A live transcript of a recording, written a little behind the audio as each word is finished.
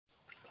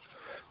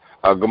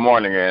Good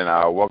morning, and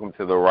welcome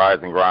to the Rise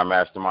and Grind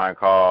Mastermind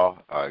Call.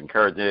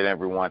 Encouraging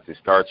everyone to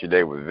start your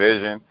day with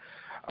vision.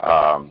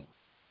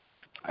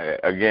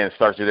 Again,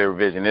 start your day with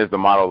vision is the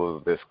model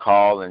of this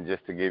call, and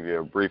just to give you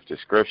a brief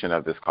description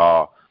of this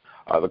call,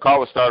 the call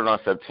was started on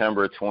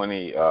September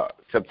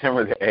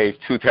the 8th,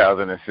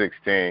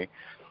 2016,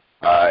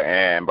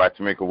 and by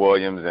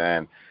Timeka,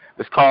 and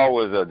this call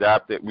was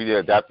adapted. We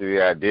adapted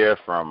the idea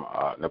from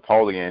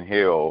Napoleon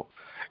Hill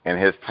and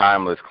his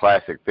timeless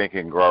classic Think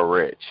and Grow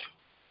Rich.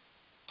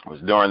 It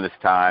was during this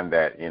time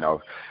that, in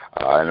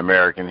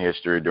American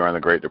history, during the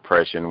Great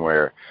Depression,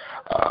 where,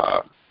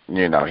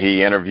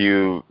 he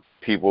interviewed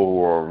people who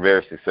were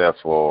very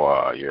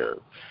successful, your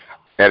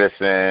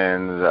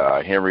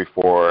Edisons, Henry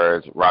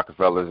Fords,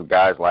 Rockefellers,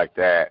 guys like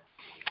that.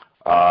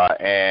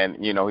 And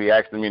he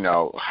asked them,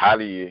 how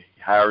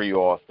are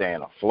you all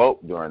staying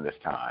afloat during this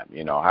time?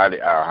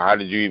 How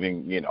did you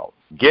even,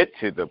 get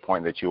to the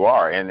point that you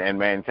are and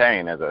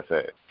maintain, as I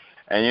said?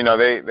 And,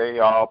 they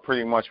all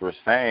pretty much were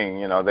saying,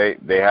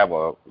 they have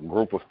a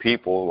group of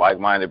people,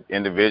 like-minded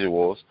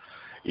individuals,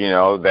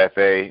 that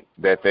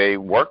they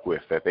work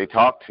with, that they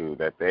talk to,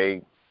 that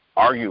they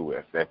argue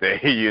with, that they,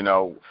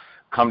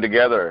 come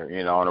together,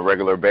 on a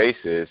regular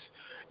basis,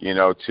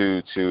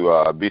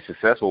 to be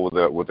successful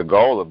with the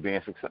goal of being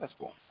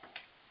successful.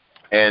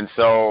 And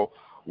so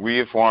we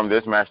have formed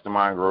this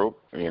mastermind group.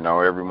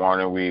 Every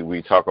morning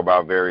we talk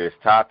about various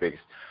topics,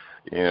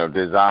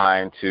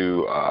 designed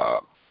to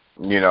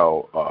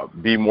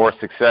be more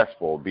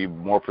successful, be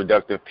more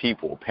productive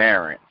people,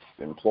 parents,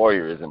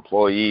 employers,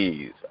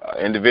 employees,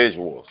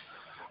 individuals,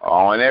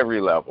 on every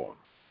level,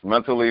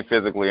 mentally,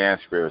 physically, and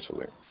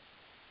spiritually.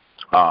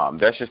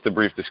 That's just a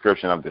brief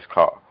description of this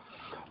call.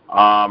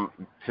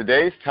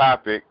 Today's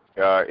topic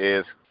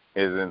is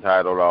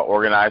entitled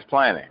Organized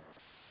Planning.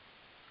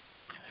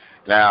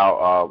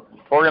 Now,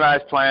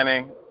 organized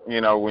planning,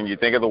 when you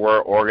think of the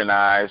word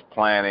organized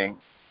planning,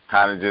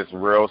 kind of just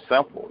real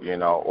simple,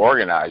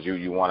 organize.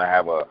 You want to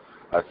have a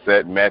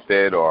set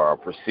method or a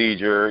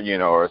procedure,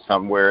 or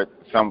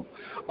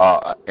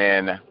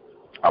in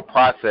a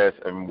process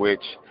in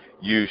which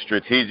you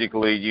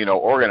strategically,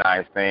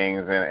 organize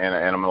things in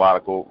a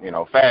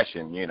melodical,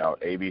 fashion,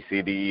 A, B,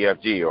 C, D, E,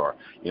 F, G, or,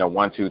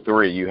 1, 2,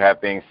 3. You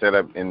have things set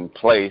up in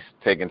place,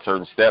 taking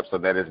certain steps so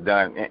that it's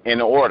done in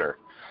order.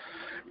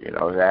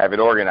 To have it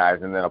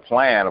organized. And then a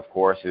plan, of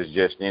course, is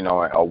just,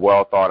 a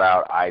well thought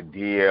out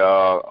idea,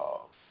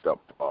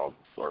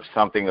 or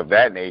something of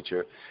that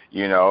nature,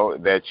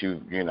 that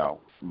you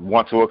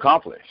want to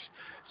accomplish.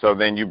 So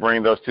then you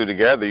bring those two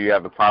together. You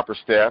have the proper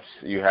steps.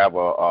 You have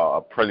a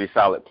pretty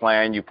solid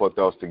plan. You put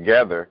those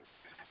together,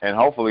 and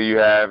hopefully you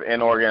have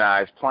an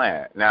organized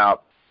plan. Now,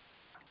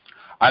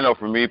 I know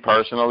for me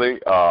personally,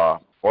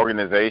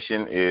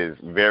 organization is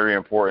very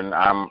important.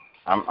 I'm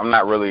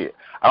not really.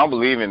 I don't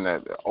believe in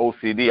the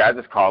OCD. I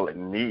just call it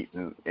neat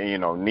and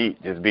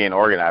neat, just being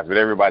organized. But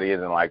everybody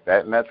isn't like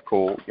that, and that's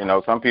cool.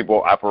 Some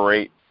people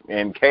operate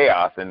in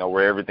chaos and know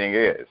where everything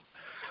is.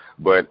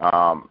 But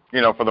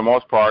for the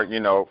most part,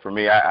 for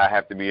me, I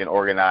have to be an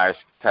organized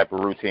type of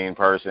routine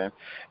person.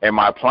 And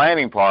my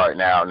planning part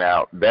now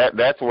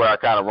that's where I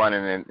kind of run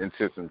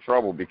into some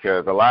trouble,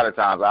 because a lot of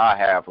times I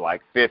have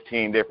like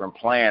 15 different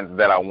plans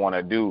that I want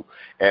to do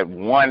at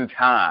one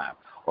time.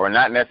 Or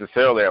not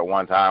necessarily at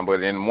one time,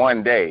 but in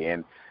one day.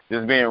 And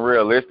just being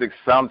realistic,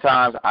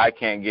 sometimes I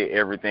can't get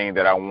everything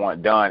that I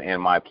want done in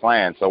my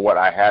plan. So what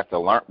I have to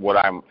learn, what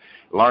I'm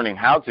learning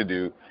how to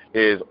do,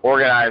 is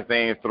organize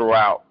things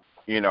throughout,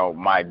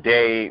 my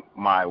day,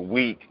 my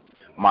week,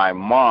 my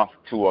month,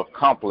 to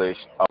accomplish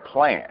a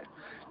plan.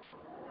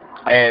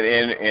 And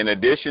in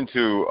addition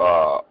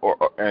to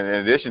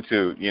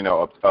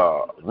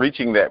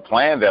reaching that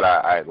plan that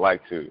I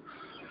like to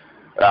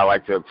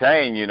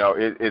obtain,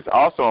 it's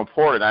also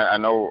important. I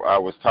know I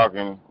was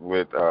talking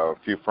with a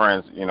few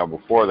friends,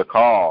 before the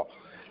call,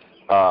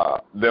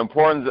 the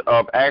importance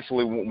of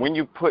actually, when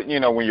you're putting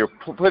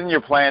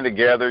your plan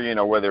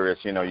together, whether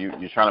it's,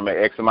 you're trying to make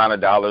X amount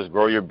of dollars,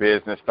 grow your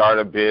business, start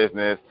a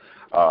business,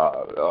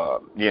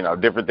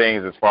 different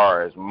things as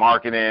far as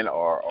marketing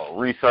or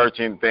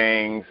researching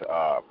things,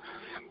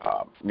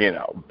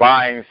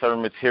 buying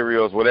certain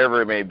materials,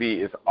 whatever it may be,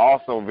 is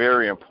also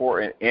very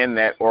important in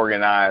that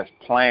organized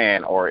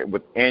plan, or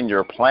within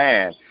your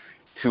plan,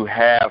 to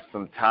have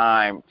some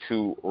time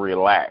to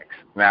relax.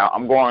 Now,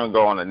 I'm going to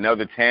go on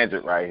another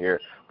tangent right here,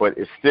 but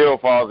it still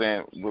falls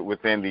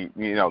within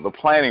the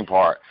planning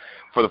part.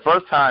 For the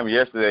first time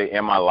yesterday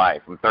in my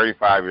life, I'm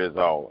 35 years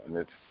old, and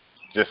it's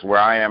just where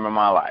I am in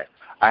my life,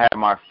 I had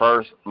my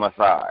first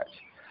massage.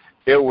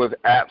 It was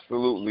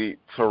absolutely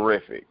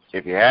terrific.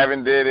 If you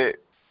haven't did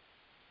it,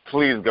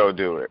 please go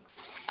do it.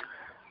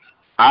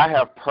 I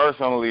have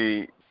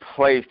personally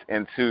placed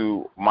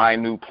into my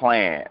new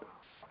plan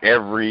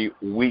every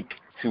week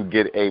to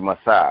get a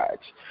massage.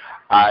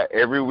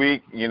 Every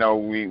week,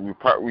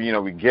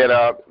 we get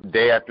up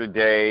day after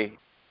day,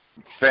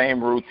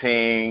 same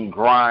routine,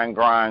 grind,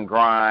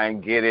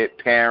 get it,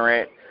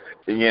 parent,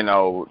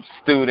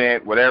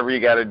 student, whatever you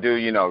got to do,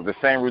 the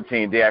same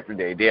routine day after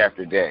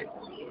day.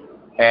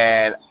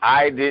 And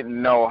I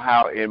didn't know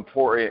how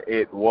important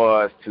it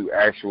was to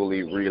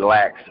actually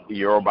relax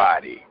your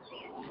body.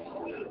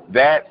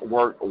 That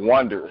worked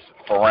wonders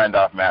for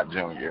Randolph Mapp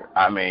Jr.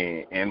 I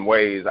mean, in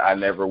ways I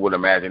never would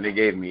imagine. It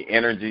gave me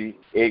energy.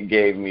 It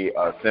gave me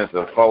a sense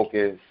of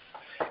focus.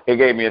 It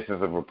gave me a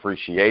sense of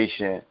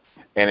appreciation.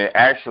 And it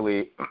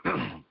actually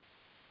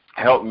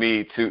helped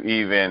me to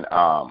even,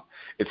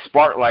 it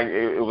sparked like,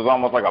 it was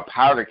almost like a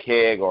powder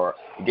keg, or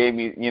it gave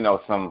me,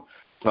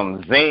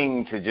 some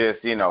zing to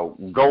just,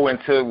 go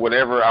into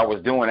whatever I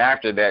was doing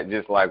after that,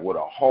 just like with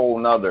a whole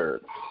nother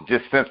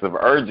just sense of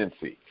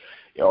urgency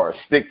or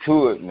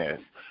stick-to-itness,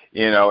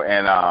 and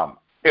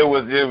it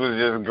was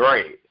just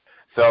great.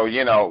 So,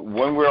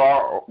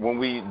 when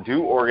we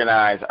do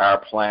organize our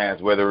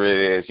plans, whether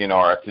it is,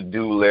 our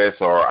to-do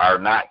list or our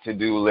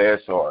not-to-do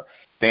list or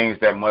things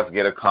that must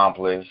get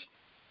accomplished,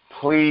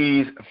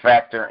 please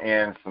factor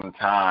in some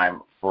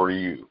time for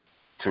you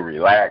to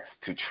relax,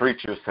 to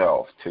treat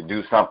yourself, to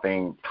do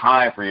something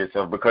kind for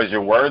yourself, because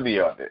you're worthy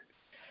of it.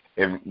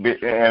 And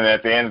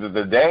at the end of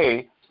the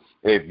day,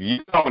 if you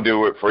don't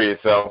do it for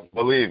yourself,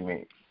 believe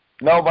me,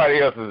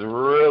 nobody else is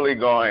really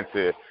going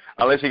to,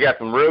 unless you got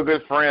some real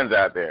good friends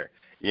out there,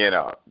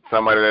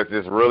 somebody that's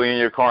just really in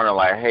your corner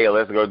like, hey,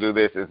 let's go do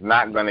this. It's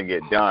not going to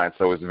get done.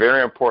 So it's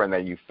very important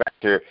that you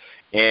factor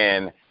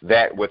in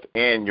that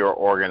within your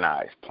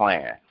organized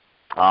plan.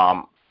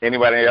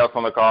 Anybody else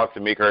on the call,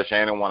 Timeka or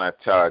Shana, want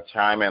to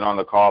chime in on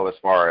the call as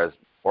far as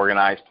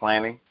organized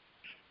planning?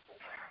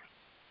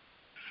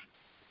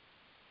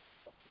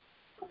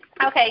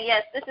 Okay,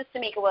 yes, this is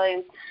Timeka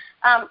Williams.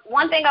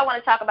 One thing I want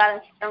to talk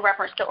about in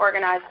reference to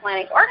organized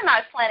planning.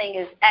 Organized planning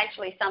is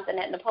actually something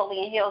that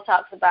Napoleon Hill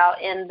talks about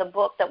in the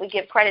book that we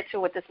give credit to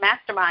with this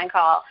mastermind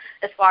call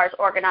as far as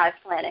organized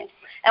planning.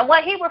 And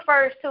what he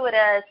refers to it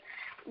as,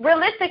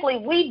 realistically,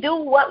 we do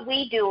what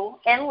we do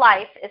in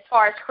life as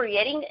far as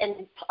creating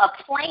a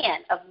plan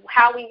of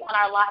how we want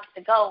our lives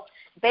to go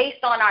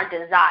based on our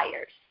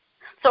desires.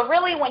 So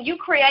really, when you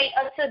create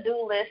a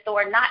to-do list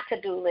or not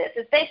to-do list,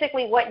 it's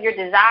basically what you're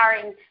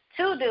desiring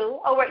to do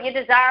or what you're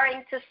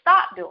desiring to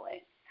stop doing.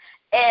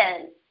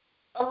 And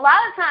a lot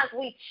of times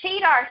we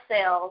cheat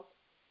ourselves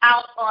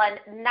out on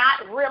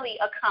not really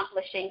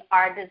accomplishing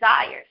our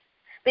desires.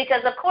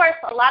 Because, of course,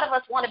 a lot of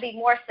us want to be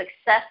more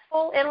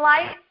successful in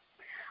life.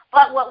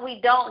 But what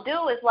we don't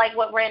do is like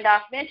what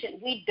Randolph mentioned.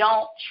 We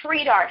don't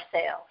treat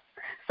ourselves.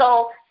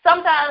 So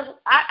sometimes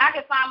I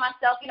can find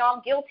myself,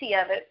 I'm guilty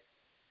of it,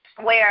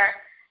 where,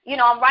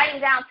 I'm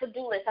writing down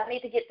to-do lists. I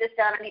need to get this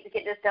done. I need to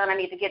get this done. I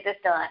need to get this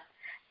done.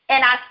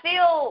 And I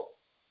feel,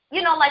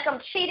 like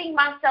I'm cheating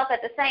myself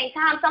at the same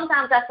time.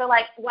 Sometimes I feel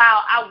like,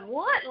 wow, I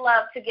would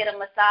love to get a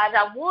massage.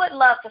 I would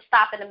love to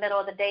stop in the middle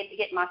of the day to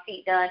get my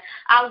feet done.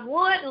 I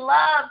would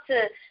love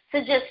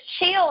to just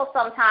chill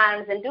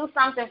sometimes and do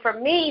something for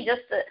me,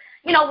 just to,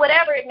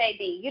 whatever it may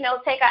be.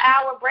 Take an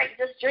hour break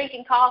just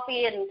drinking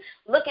coffee and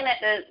looking at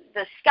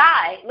the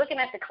sky, looking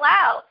at the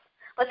clouds.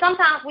 But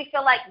sometimes we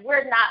feel like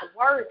we're not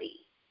worthy.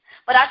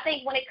 But I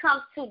think when it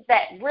comes to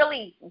that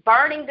really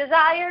burning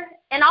desire,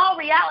 in all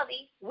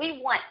reality,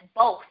 we want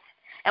both.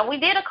 And we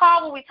did a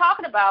call where we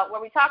talked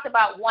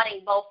about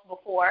wanting both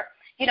before.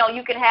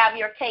 You can have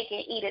your cake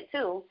and eat it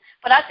too.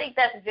 But I think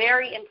that's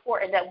very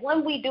important that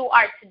when we do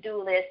our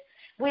to-do list,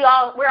 we're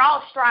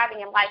all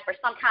striving in life for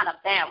some kind of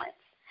balance,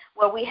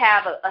 where we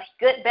have a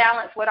good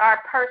balance with our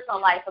personal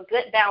life, a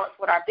good balance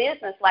with our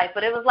business life.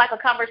 But it was like a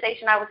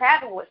conversation I was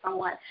having with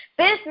someone.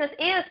 Business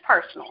is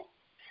personal.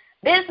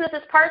 Business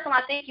is personal.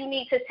 I think you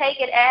need to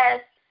take it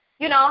as,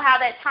 how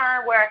that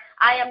term where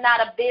I am not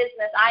a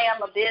business, I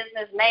am a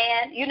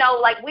businessman.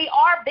 Like we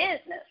are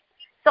business.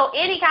 So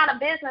any kind of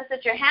business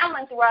that you're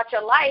handling throughout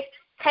your life,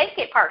 take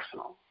it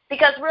personal.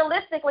 Because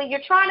realistically,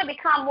 you're trying to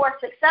become more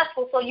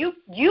successful. So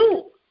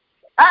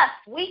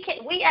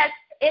we as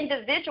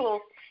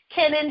individuals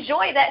can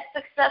enjoy that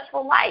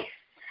successful life.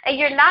 And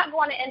you're not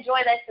going to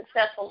enjoy that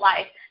successful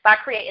life by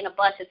creating a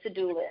bunch of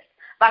to-do lists,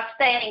 by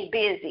staying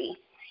busy.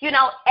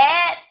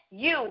 Add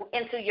you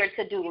into your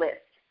to-do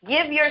list.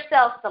 Give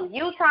yourself some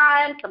you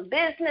time, some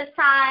business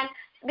time,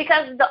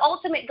 because the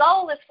ultimate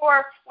goal is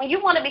for when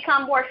you want to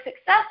become more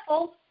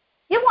successful,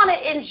 you want to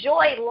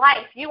enjoy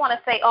life. You want to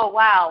say, oh,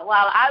 wow,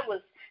 while I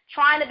was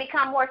trying to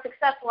become more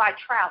successful, I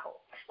traveled.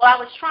 While I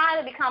was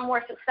trying to become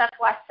more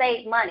successful, I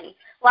saved money.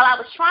 While I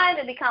was trying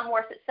to become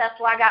more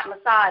successful, I got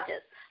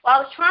massages. While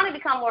I was trying to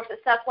become more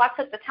successful, I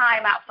took the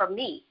time out for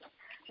me.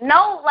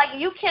 No,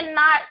 you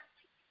cannot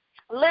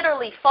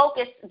literally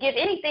give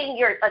anything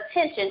your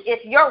attention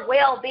if your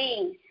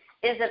well-being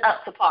isn't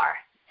up to par.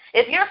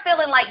 If you're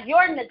feeling like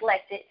you're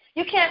neglected,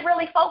 you can't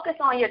really focus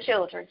on your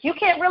children. You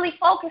can't really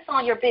focus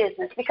on your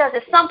business because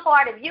it's some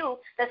part of you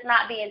that's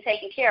not being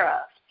taken care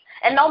of.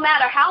 And no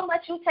matter how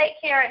much you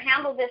take care and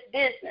handle this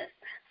business,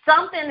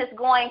 something is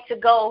going to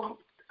go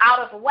out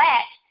of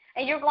whack,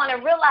 and you're going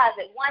to realize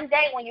it one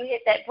day when you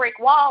hit that brick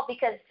wall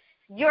because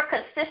you're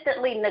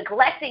consistently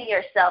neglecting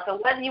yourself. And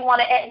whether you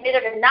want to admit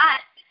it or not,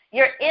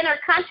 your inner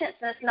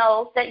consciousness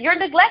knows that you're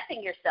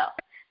neglecting yourself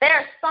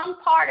There's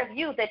some part of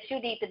you that you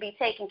need to be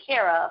taken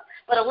care of.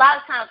 But a lot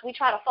of times we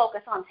try to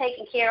focus on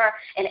taking care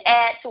and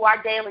add to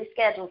our daily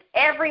schedules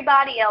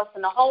everybody else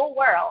in the whole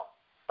world,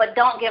 but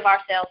don't give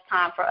ourselves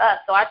time for us.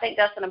 So I think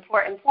that's an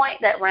important point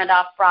that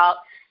Randolph brought,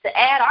 to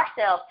add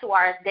ourselves to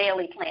our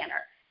daily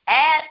planner.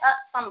 Add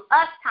some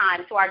us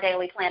time to our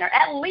daily planner.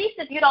 At least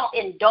if you don't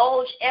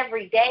indulge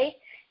every day,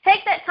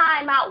 take that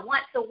time out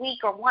once a week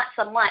or once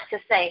a month to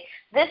say,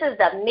 this is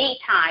the me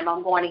time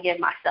I'm going to give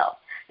myself.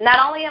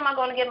 Not only am I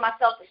going to give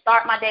myself to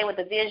start my day with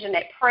a vision,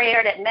 that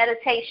prayer, that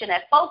meditation,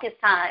 that focus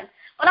time,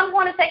 but I'm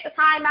going to take the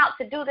time out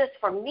to do this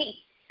for me,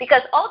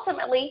 because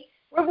ultimately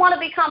we want to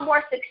become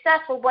more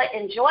successful but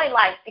enjoy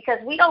life, because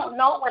we don't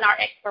know when our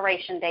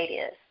expiration date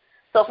is.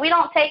 So if we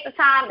don't take the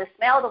time to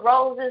smell the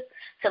roses,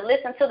 to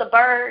listen to the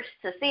birds,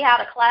 to see how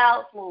the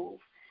clouds move,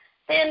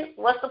 then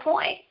what's the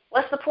point?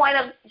 What's the point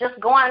of just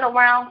going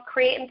around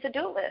creating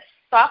to-do lists?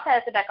 So I'll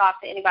pass it back off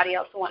to anybody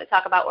else who want to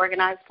talk about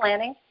organized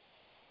planning.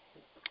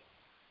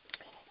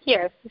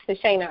 Yes, this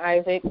is Shana,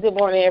 Isaac. Good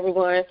morning,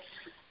 everyone.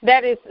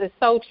 That is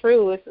so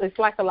true. It's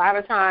like a lot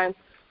of times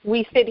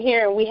we sit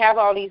here and we have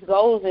all these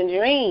goals and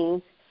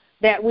dreams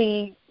that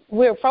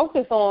we're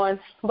focused on,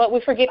 but we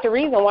forget the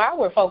reason why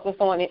we're focused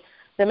on it.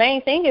 The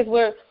main thing is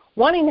we're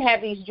wanting to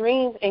have these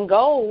dreams and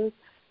goals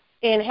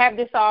and have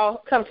this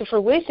all come to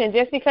fruition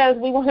just because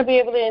we want to be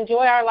able to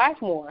enjoy our life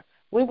more.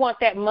 We want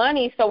that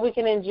money so we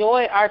can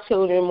enjoy our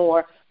children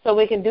more, so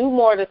we can do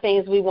more of the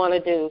things we want to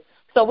do,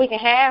 so we can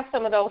have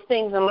some of those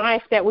things in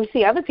life that we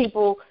see other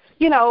people,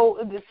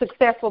 the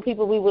successful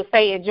people we would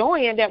say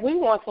enjoying, that we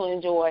want to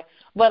enjoy.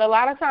 But a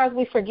lot of times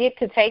we forget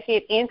to take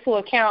it into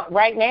account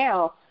right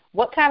now.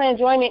 What kind of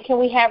enjoyment can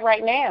we have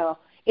right now?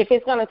 If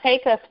it's going to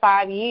take us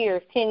 5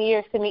 years, 10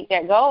 years to meet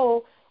that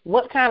goal,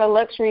 what kind of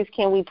luxuries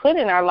can we put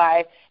in our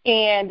life?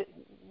 And,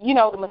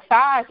 the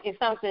massage is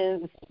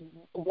something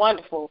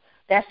wonderful.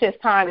 That's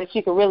just time that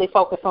you can really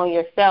focus on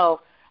yourself.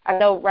 I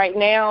know right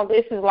now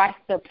this is like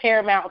the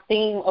paramount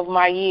theme of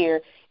my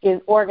year is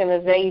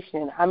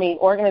organization. I mean,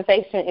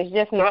 organization is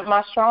just not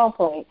my strong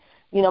point.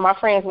 My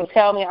friends would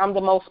tell me I'm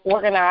the most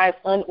organized,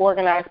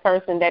 unorganized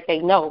person that they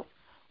know,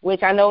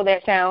 which I know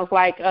that sounds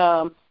like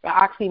an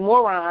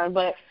oxymoron,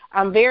 but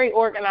I'm very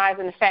organized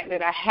in the fact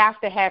that I have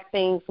to have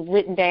things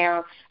written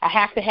down. I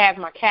have to have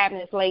my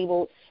cabinets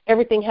labeled.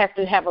 Everything has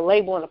to have a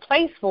label and a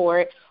place for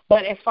it.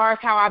 But as far as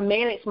how I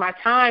manage my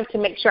time to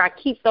make sure I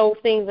keep those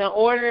things in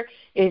order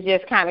is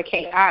just kind of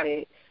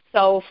chaotic.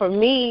 So for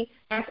me,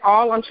 that's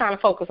all I'm trying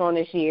to focus on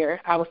this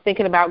year. I was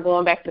thinking about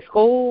going back to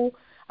school.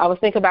 I was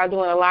thinking about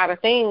doing a lot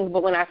of things.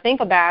 But when I think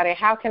about it,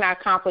 how can I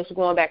accomplish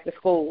going back to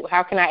school?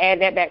 How can I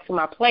add that back to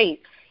my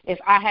plate if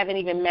I haven't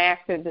even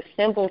mastered the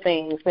simple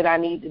things that I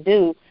need to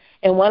do?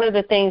 And one of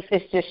the things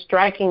is just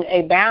striking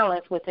a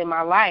balance within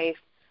my life.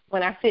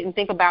 When I sit and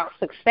think about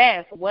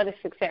success, what is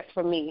success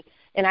for me?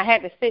 And I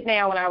had to sit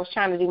down when I was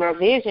trying to do my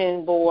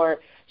vision board,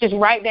 just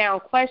write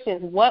down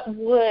questions. What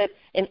would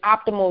an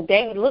optimal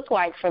day look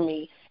like for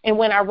me? And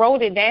when I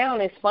wrote it down,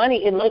 it's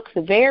funny, it looks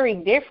very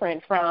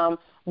different from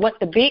what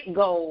the big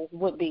goal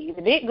would be.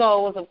 The big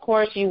goal is, of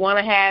course, I want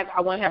to have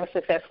a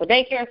successful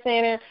daycare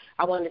center.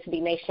 I want it to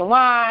be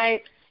nationwide,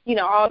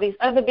 all these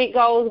other big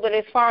goals. But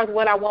as far as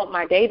what I want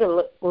my day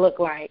to look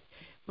like,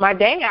 my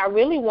day, I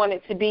really want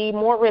it to be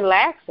more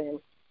relaxing.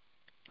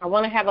 I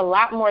want to have a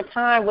lot more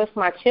time with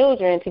my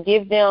children to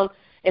give them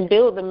and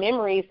build the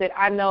memories that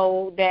I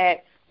know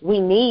that we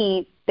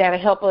need that will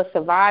help us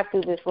survive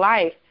through this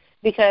life.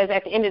 Because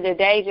at the end of the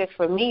day, just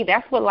for me,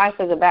 that's what life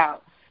is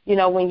about.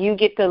 When you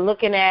get to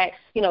looking at,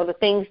 the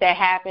things that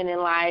happen in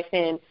life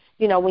and,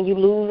 when you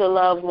lose a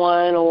loved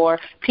one or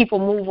people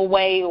move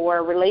away or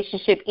a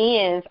relationship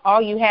ends,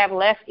 all you have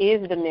left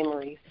is the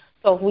memories.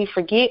 So if we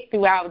forget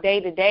throughout day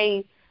to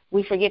day,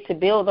 we forget to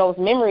build those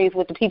memories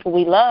with the people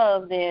we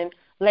love, then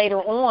later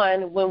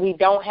on, when we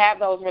don't have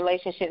those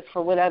relationships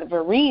for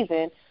whatever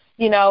reason,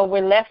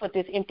 we're left with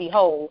this empty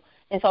hole.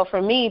 And so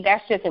for me,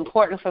 that's just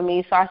important for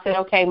me. So I said,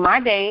 okay, my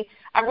day,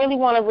 I really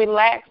want to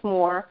relax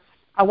more.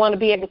 I want to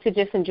be able to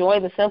just enjoy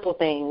the simple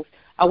things.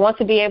 I want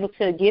to be able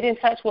to get in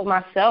touch with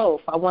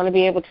myself. I want to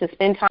be able to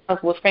spend time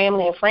with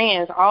family and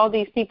friends. All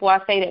these people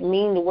I say that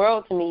mean the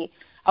world to me,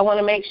 I want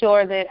to make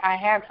sure that I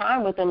have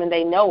time with them and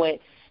they know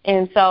it.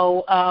 And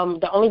so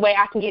the only way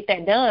I can get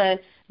that done,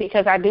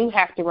 because I do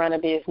have to run a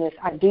business,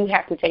 I do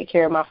have to take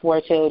care of my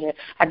 4 children,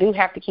 I do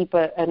have to keep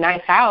a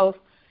nice house,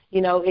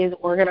 is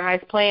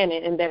organized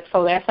planning. And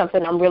so that's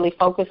something I'm really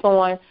focused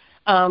on.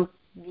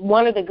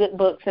 One of the good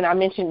books, and I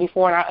mentioned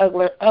before in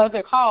our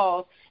other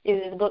calls,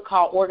 is a book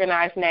called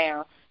Organize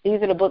Now.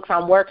 These are the books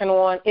I'm working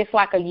on. It's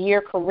like a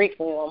year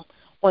curriculum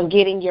on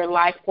getting your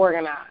life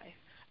organized.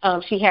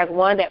 She has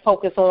one that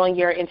focuses on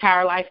your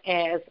entire life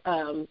as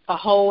a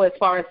whole as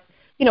far as,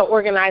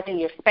 organizing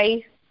your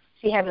space.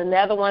 She has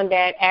another one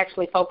that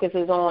actually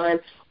focuses on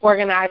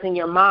organizing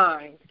your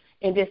mind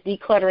and just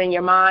decluttering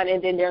your mind.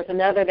 And then there's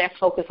another that's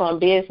focused on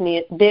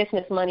business,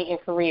 money,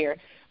 and career.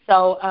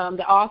 So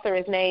the author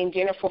is named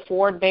Jennifer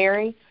Ford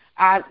Berry.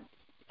 I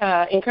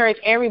encourage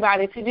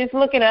everybody to just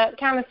look it up,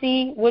 kind of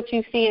see what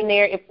you see in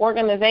there. If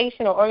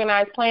organization or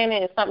organized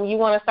planning is something you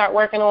want to start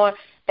working on,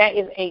 that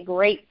is a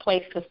great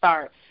place to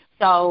start.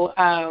 So,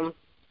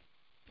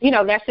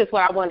 that's just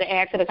what I wanted to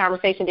add to the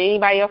conversation. Did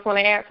anybody else want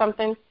to add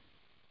something?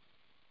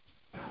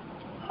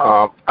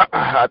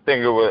 I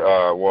think it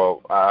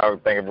was, I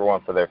thank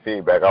everyone for their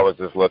feedback. I was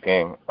just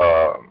looking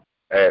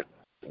at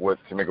what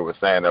Timeka was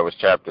saying. That was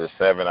chapter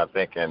 7, I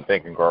think, in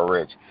Think and Grow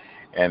Rich.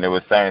 And it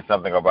was saying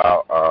something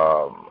about,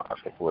 I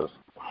think it was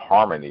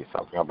harmony,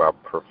 something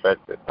about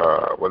perfected,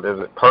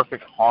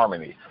 perfect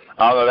harmony.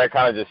 I don't know, that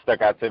kind of just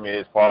stuck out to me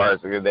as far as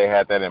they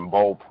had that in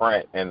bold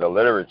print in the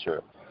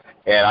literature.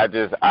 And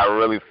I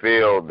really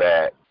feel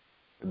that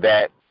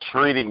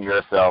treating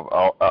yourself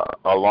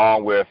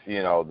along with,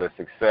 the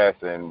success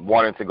and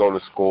wanting to go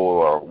to school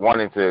or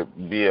wanting to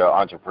be an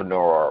entrepreneur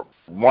or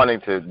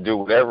wanting to do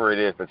whatever it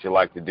is that you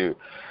like to do,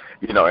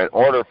 in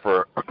order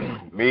for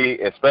me,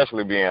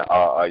 especially being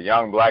a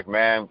young black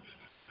man,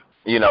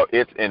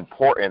 it's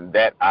important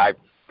that I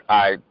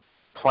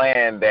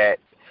plan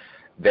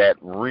that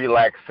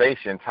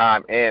relaxation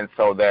time in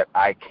so that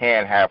I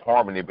can have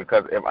harmony,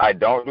 because if I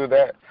don't do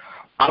that,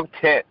 I'm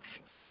tense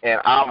and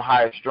I'm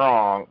high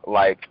strung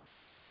like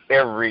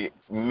every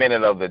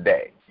minute of the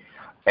day.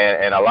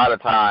 And a lot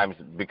of times,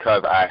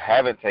 because I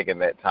haven't taken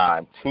that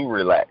time to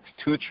relax,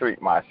 to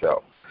treat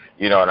myself,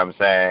 you know what I'm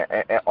saying,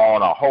 and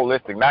on a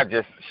holistic, not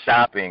just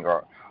shopping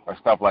or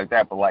stuff like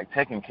that, but like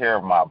taking care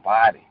of my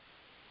body.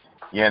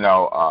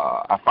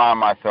 I find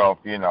myself,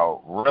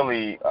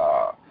 really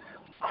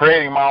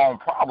creating my own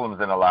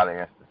problems in a lot of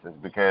instances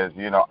because,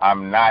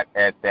 I'm not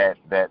at that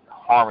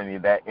harmony,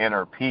 that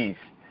inner peace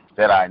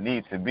that I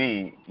need to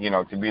be,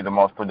 to be the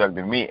most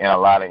productive me in a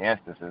lot of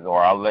instances,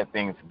 or I'll let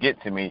things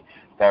get to me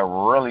that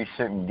really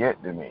shouldn't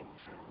get to me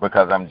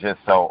because I'm just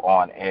so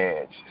on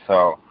edge.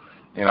 So,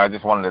 I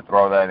just wanted to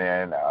throw that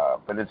in.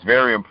 But it's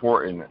very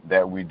important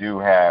that we do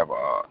have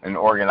an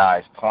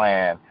organized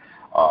plan,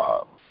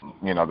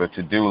 the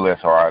to-do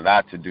list or our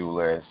not-to-do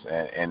list,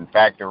 and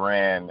factor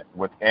in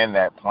within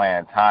that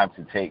plan time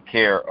to take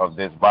care of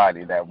this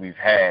body that we've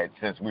had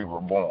since we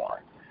were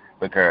born.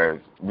 Because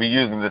we're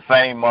using the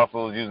same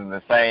muscles, using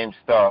the same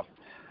stuff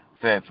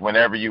since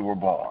whenever you were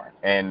born.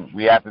 And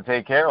we have to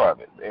take care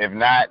of it. If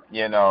not,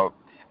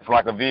 it's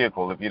like a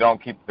vehicle. If you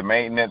don't keep the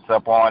maintenance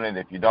up on it,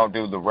 if you don't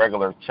do the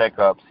regular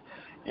checkups,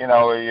 you're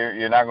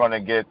not going to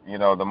get,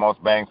 the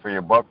most bang for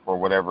your buck for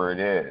whatever it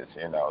is,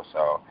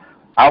 So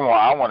I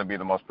want to be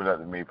the most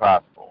productive me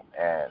possible.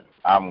 And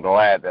I'm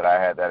glad that I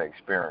had that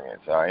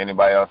experience.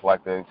 Anybody else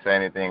like to say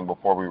anything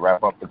before we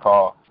wrap up the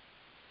call?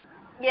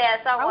 Yes,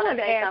 I want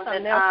to add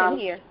something else in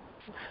here.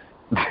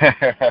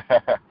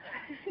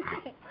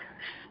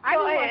 I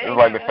just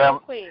want to say real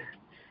quick.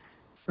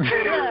 Look,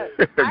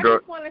 I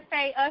just want to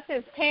say us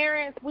as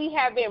parents, we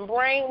have been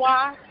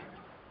brainwashed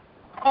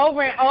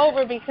over and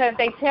over because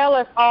they tell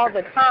us all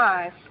the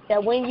time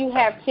that when you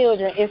have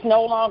children, it's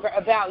no longer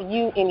about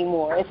you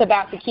anymore. It's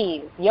about the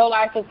kids. Your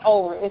life is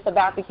over. It's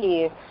about the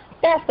kids.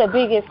 That's the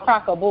biggest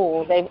crock of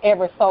bull they've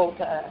ever sold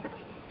to us.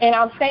 And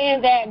I'm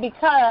saying that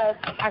because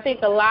I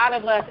think a lot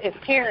of us as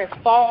parents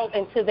fall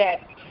into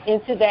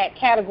that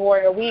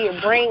category, or we are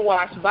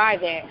brainwashed by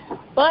that.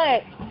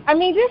 But,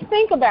 just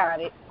think about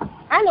it.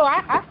 I know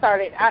I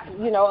started,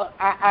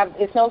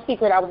 it's no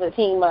secret I was a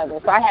teen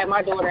mother. So I had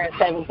my daughter at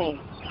 17.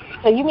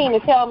 So you mean to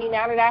tell me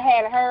now that I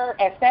had her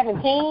at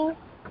 17,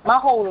 my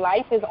whole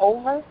life is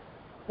over?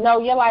 No,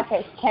 your life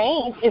has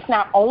changed. It's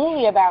not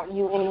only about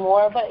you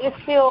anymore, but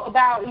it's still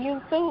about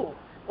you too.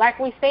 Like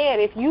we said,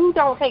 if you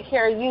don't take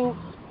care of you,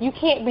 you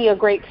can't be a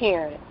great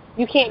parent.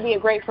 You can't be a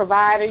great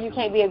provider. You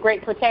can't be a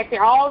great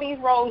protector. All these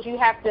roles you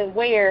have to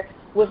wear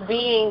with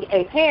being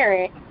a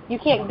parent, you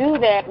can't do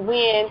that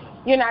when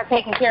you're not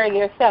taking care of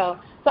yourself.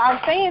 So I'm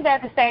saying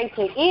that to say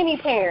to any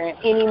parent,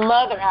 any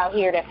mother out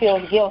here that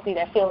feels guilty,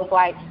 that feels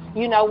like,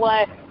 you know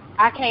what,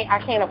 I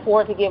can't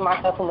afford to give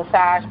myself a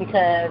massage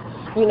because,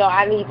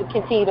 I need to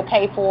continue to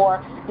pay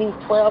for these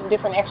 12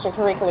 different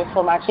extracurriculars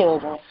for my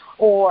children.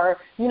 Or,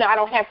 I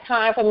don't have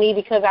time for me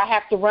because I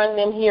have to run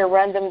them here,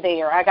 run them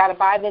there. I got to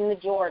buy them the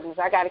Jordans.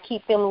 I got to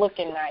keep them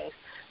looking nice.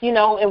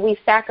 And we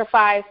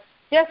sacrifice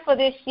just for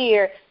this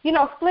year.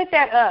 Split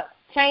that up.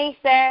 Change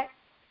that.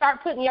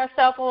 Start putting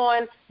yourself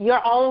on your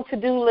own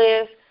to-do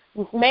list.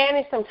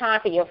 Manage some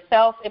time for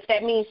yourself. If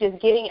that means just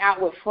getting out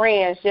with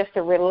friends just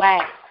to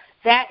relax,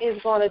 that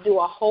is going to do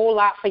a whole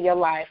lot for your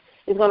life.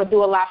 It's going to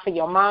do a lot for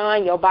your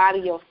mind, your body,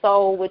 your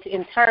soul, which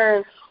in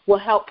turn will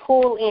help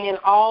pull in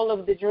all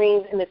of the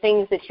dreams and the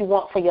things that you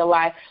want for your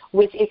life,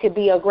 which it could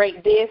be a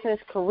great business,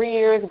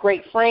 careers,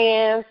 great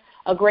friends,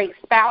 a great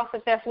spouse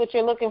if that's what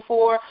you're looking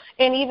for,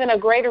 and even a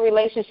greater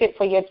relationship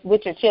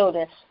with your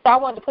children. So I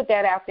wanted to put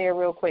that out there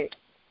real quick.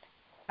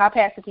 I'll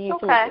pass it to you,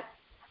 okay.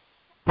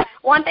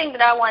 One thing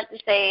that I want to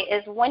say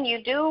is when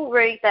you do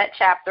read that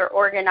chapter,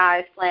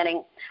 Organized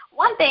Planning,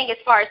 one thing as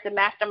far as the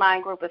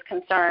mastermind group is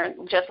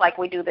concerned, just like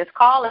we do this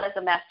call as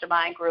a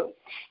mastermind group,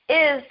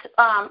 is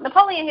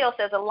Napoleon Hill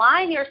says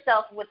align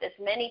yourself with as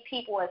many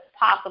people as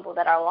possible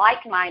that are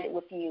like-minded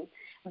with you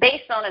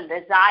based on the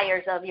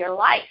desires of your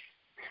life.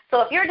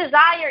 So if your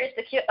desire is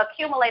to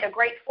accumulate a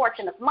great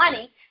fortune of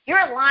money, you're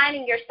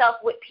aligning yourself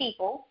with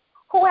people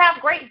who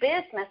have great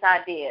business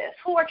ideas,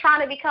 who are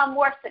trying to become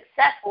more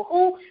successful,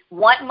 who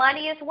want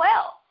money as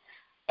well.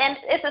 And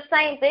it's the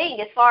same thing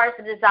as far as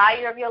the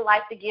desire of your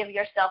life to give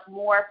yourself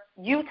more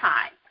you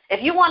time.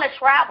 If you want to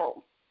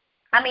travel,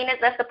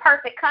 that's the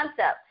perfect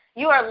concept.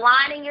 You are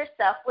aligning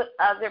yourself with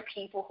other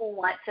people who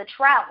want to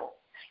travel.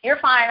 You're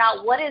finding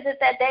out what is it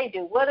that they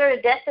do. What are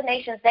the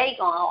destinations they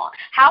go on?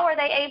 How are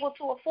they able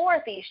to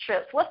afford these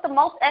trips? What's the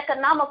most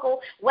economical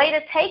way to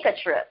take a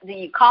trip? Do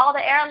you call the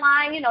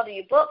airline? Do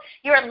you book?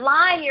 You're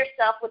aligning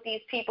yourself with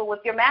these people with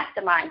your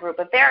mastermind group.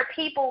 If there are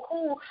people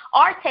who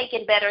are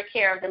taking better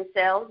care of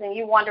themselves and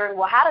you're wondering,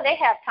 well, how do they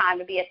have time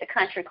to be at the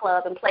country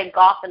club and play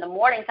golf in the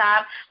morning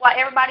time while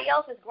everybody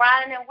else is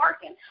grinding and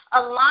working?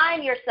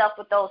 Align yourself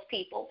with those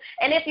people.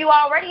 And if you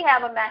already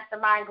have a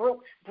mastermind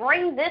group,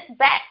 bring this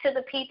back to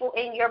the people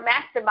in your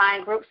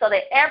mastermind group so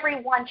that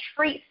everyone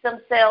treats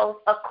themselves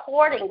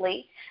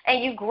accordingly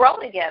and you grow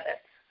together.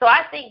 So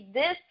I think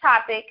this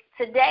topic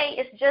today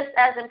is just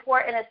as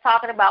important as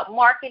talking about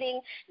marketing,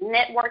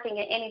 networking,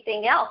 and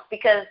anything else,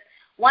 because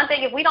one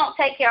thing, if we don't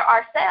take care of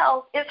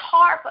ourselves, it's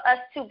hard for us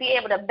to be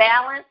able to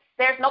balance.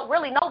 There's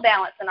really no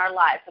balance in our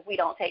lives if we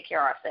don't take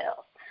care of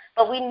ourselves.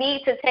 But we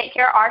need to take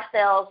care of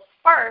ourselves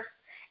first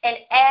and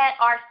add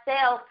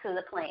ourselves to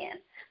the plan.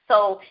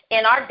 So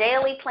in our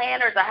daily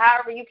planners or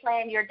however you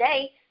plan your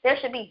day, there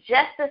should be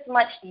just as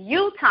much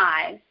you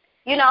time,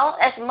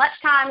 as much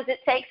time as it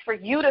takes for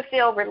you to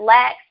feel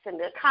relaxed and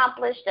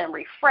accomplished and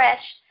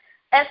refreshed,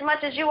 as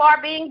much as you are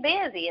being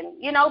busy.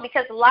 And,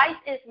 because life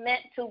is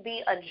meant to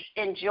be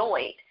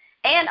enjoyed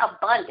and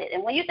abundant.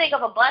 And when you think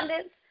of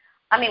abundance,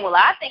 I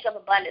think of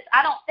abundance.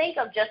 I don't think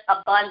of just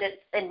abundance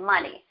in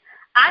money.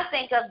 I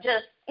think of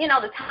just,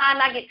 the time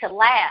I get to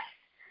laugh.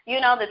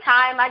 The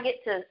time I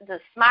get to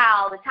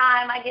smile, the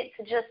time I get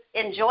to just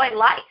enjoy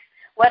life,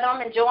 whether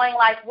I'm enjoying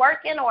life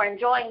working or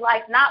enjoying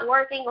life not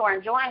working or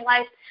enjoying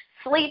life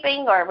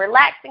sleeping or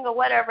relaxing or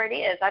whatever it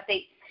is. I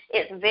think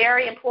it's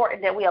very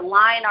important that we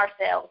align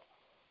ourselves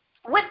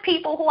with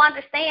people who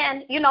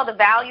understand, the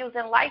values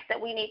in life that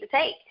we need to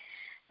take.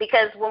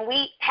 Because when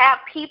we have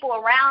people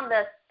around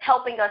us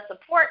helping us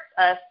support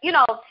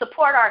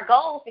our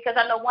goals, because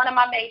I know one of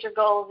my major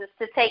goals is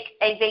to take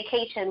a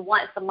vacation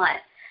once a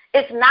month.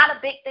 It's not a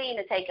big thing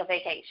to take a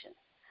vacation,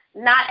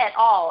 not at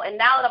all. And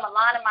now that I'm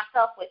aligning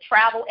myself with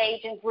travel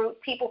agent groups,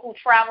 people who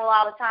travel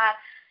all the time,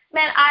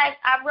 man,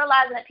 I've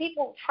realized that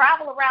people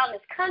travel around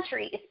this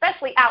country,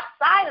 especially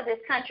outside of this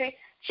country,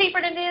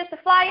 cheaper than it is to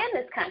fly in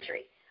this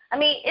country.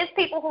 It's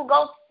people who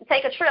go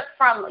take a trip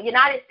from the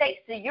United States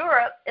to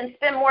Europe and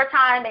spend more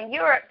time in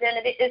Europe than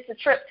it is a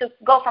trip to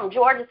go from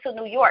Georgia to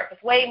New York.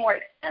 It's way more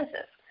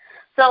expensive.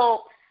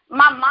 So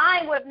my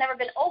mind would have never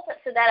been open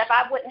to that if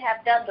I wouldn't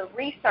have done the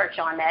research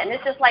on that. And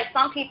it's just like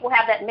some people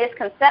have that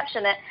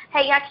misconception that,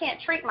 hey, I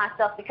can't treat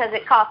myself because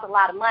it costs a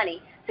lot of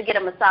money to get a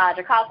massage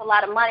or costs a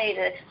lot of money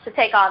to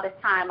take all this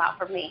time out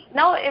for me.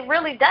 No, it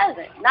really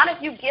doesn't. Not if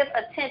you give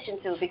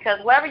attention to, because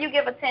wherever you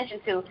give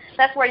attention to,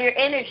 that's where your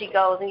energy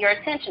goes and your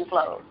attention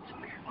flows.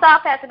 So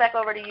I'll pass it back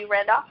over to you,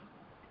 Randolph.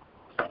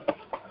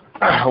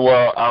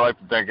 Well, I'd like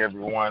to thank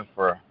everyone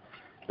for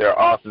their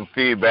awesome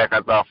feedback.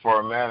 I thought for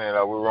a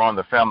minute we were on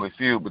the Family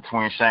Feud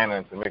between Shana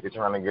and Timeka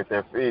trying to get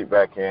their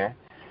feedback in,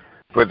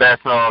 but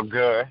that's all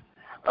good.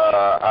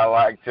 I'd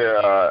like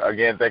to,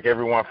 again, thank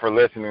everyone for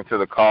listening to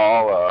the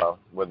call,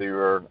 whether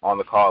you're on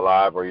the call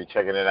live or you're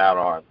checking it out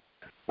on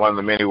one of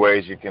the many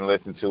ways you can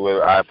listen to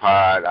it,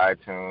 iPod,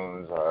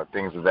 iTunes,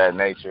 things of that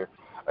nature.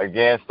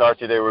 Again, start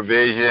your day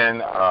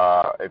revision.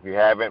 If you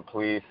haven't,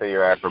 please say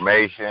your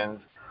affirmations.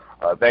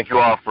 Thank you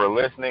all for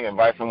listening.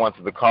 Invite someone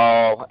to the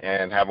call,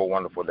 and have a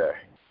wonderful day.